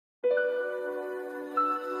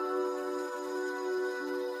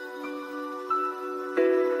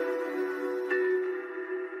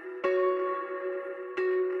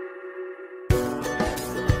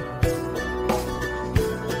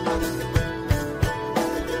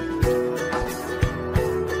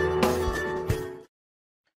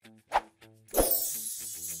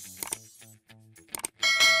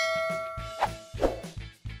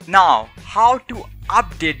Now, how to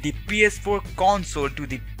update the PS4 console to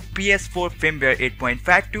the PS4 firmware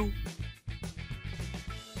 8.52?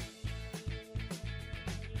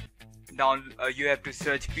 You have to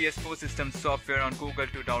search PS4 system software on Google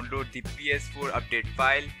to download the PS4 update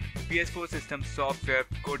file. PS4 system software,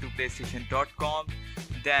 go to playstation.com.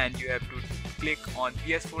 Then you have to click on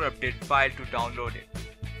PS4 update file to download it.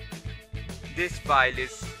 This file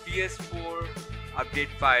is PS4 update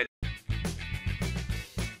file.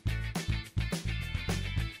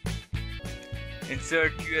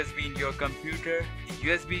 Insert USB in your computer. The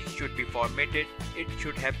USB should be formatted. It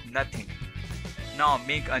should have nothing. Now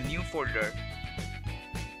make a new folder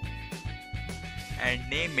and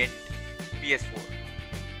name it PS4.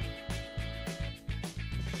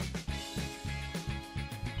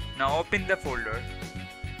 Now open the folder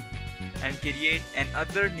and create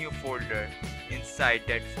another new folder inside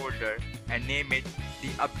that folder and name it the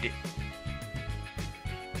update.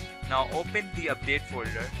 Now open the update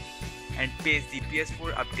folder and paste the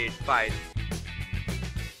PS4 update file.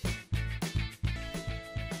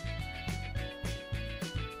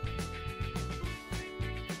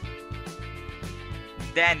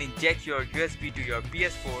 Then inject your USB to your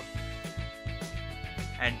PS4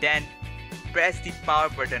 and then press the power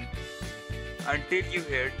button until you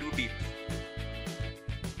hear 2 beeps.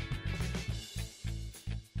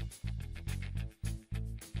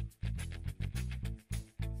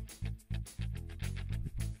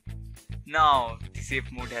 Now the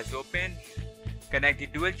safe mode has opened. Connect the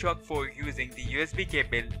DualShock 4 using the USB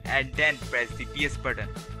cable and then press the PS button.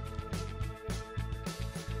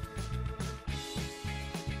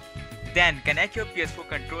 Then connect your PS4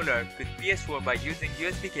 controller with PS4 by using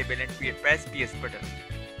USB cable and press PS button.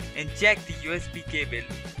 Inject the USB cable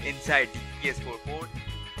inside the PS4 port.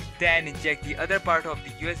 Then inject the other part of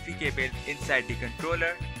the USB cable inside the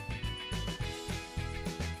controller.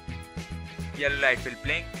 Yellow light will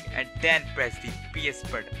blink and then press the PS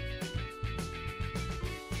button.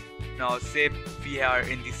 Now we are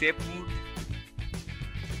in the safe mode.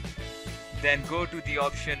 Then go to the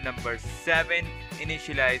option number 7,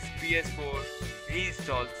 initialize PS4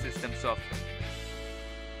 reinstall system software,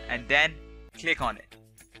 and then click on it.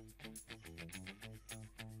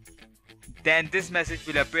 Then this message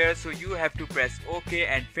will appear, so you have to press OK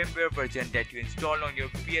and firmware version that you install on your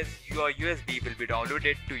USB will be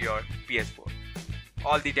downloaded to your PS4.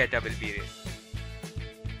 All the data will be erased.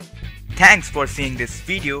 Thanks for seeing this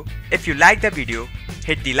video. If you like the video,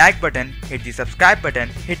 hit the like button, hit the subscribe button,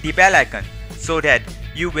 hit the bell icon so that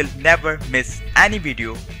you will never miss any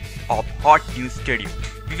video of Hot News Studio.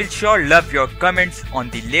 We will sure love your comments on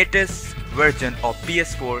the latest version of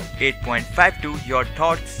PS4 8.52, your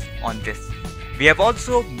thoughts on this. We have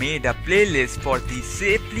also made a playlist for the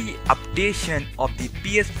safely updation of the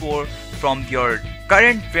PS4 from your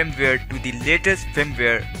current firmware to the latest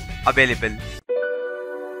firmware available